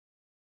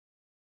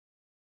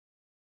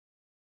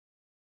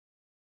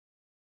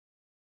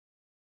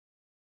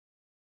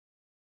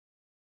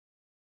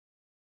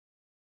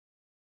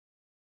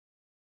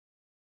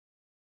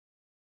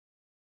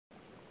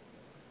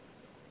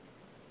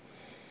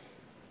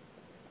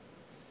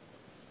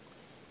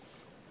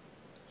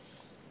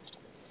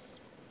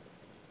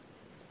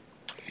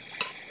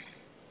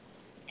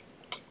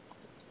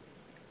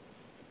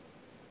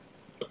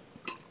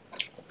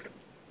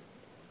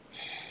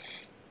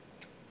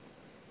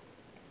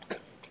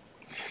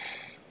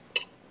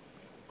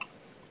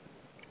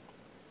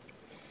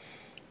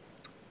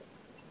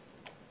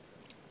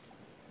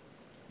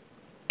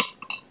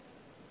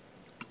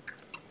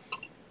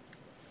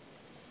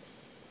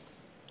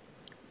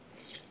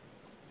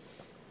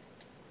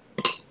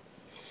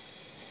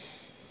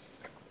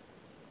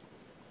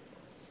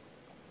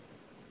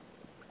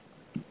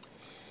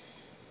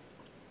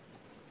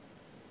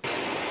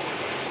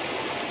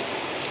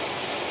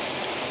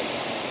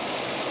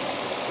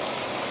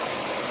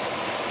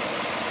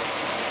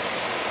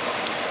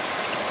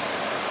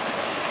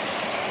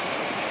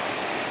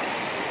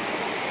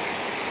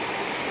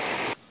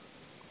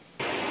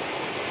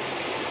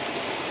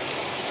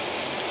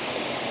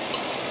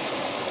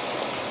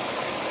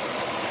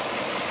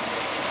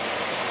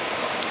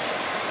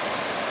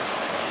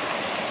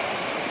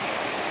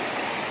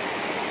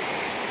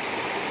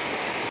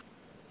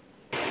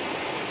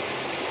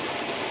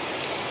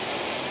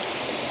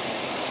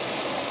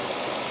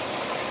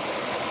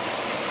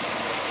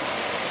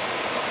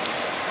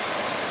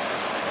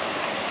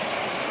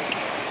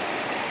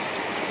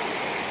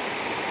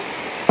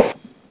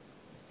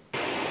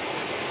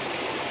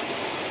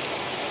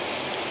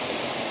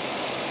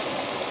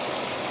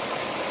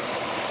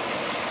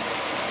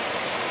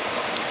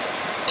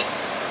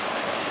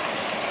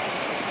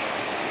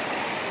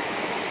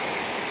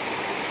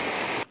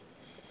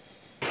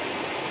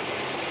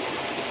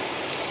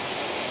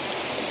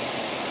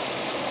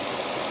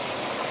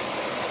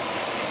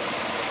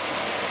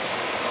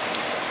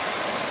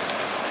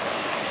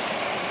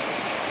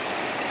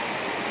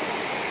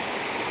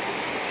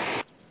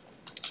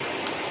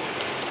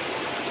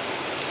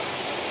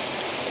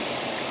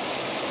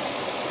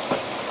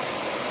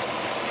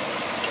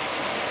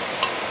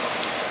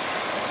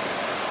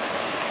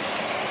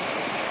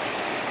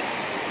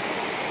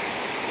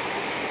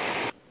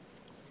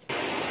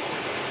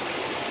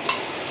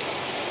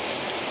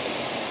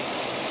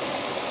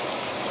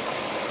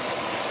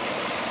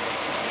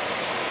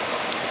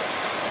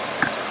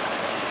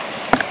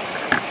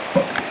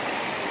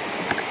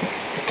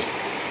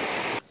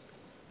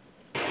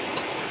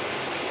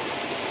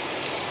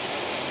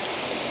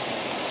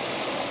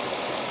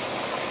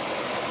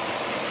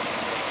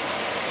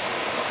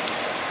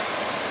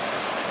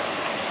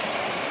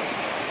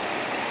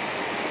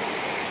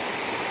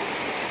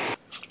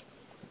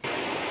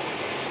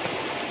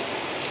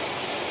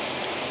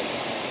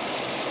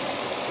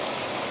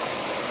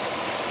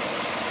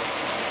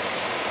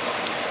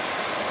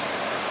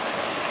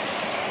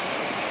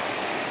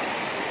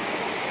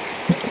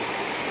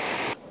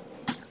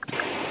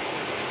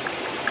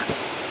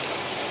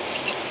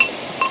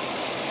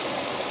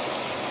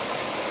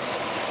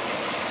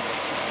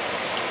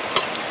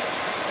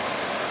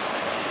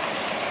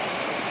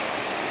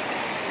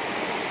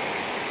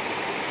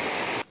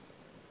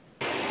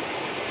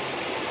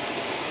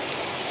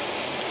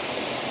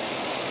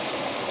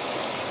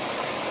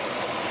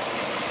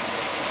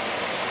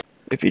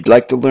If you'd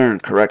like to learn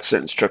correct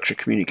sentence structure,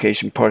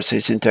 communication, parse,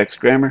 syntax,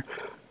 grammar,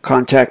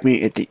 contact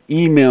me at the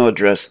email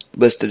address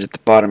listed at the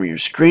bottom of your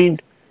screen.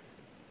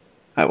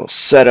 I will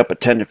set up a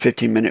 10 to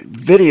 15 minute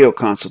video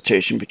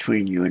consultation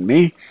between you and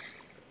me.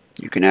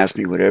 You can ask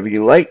me whatever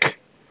you like,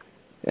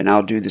 and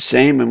I'll do the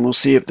same, and we'll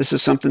see if this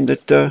is something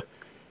that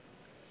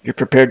you're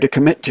prepared to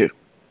commit to.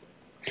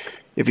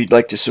 If you'd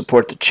like to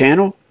support the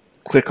channel,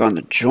 click on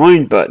the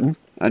Join button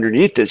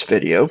underneath this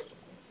video.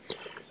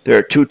 There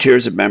are 2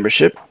 tiers of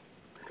membership.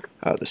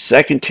 The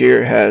second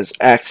tier has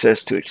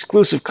access to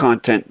exclusive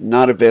content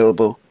not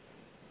available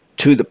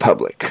to the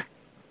public.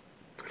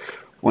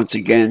 Once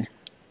again,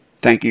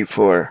 thank you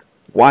for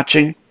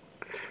watching.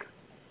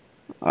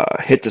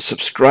 Hit the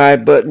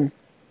subscribe button,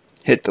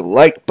 hit the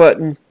like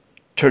button,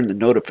 turn the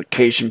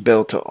notification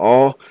bell to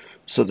all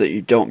so that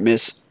you don't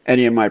miss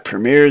any of my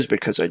premieres,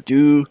 because I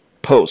do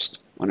post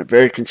on a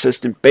very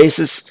consistent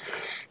basis.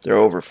 There are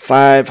over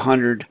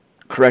 500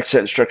 correct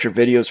sentence structure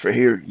videos for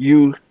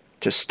you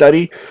to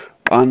study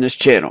on this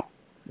channel.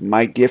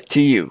 My gift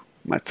to you,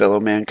 my fellow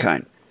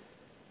mankind.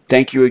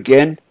 Thank you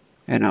again,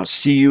 and I'll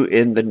see you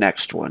in the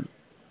next one.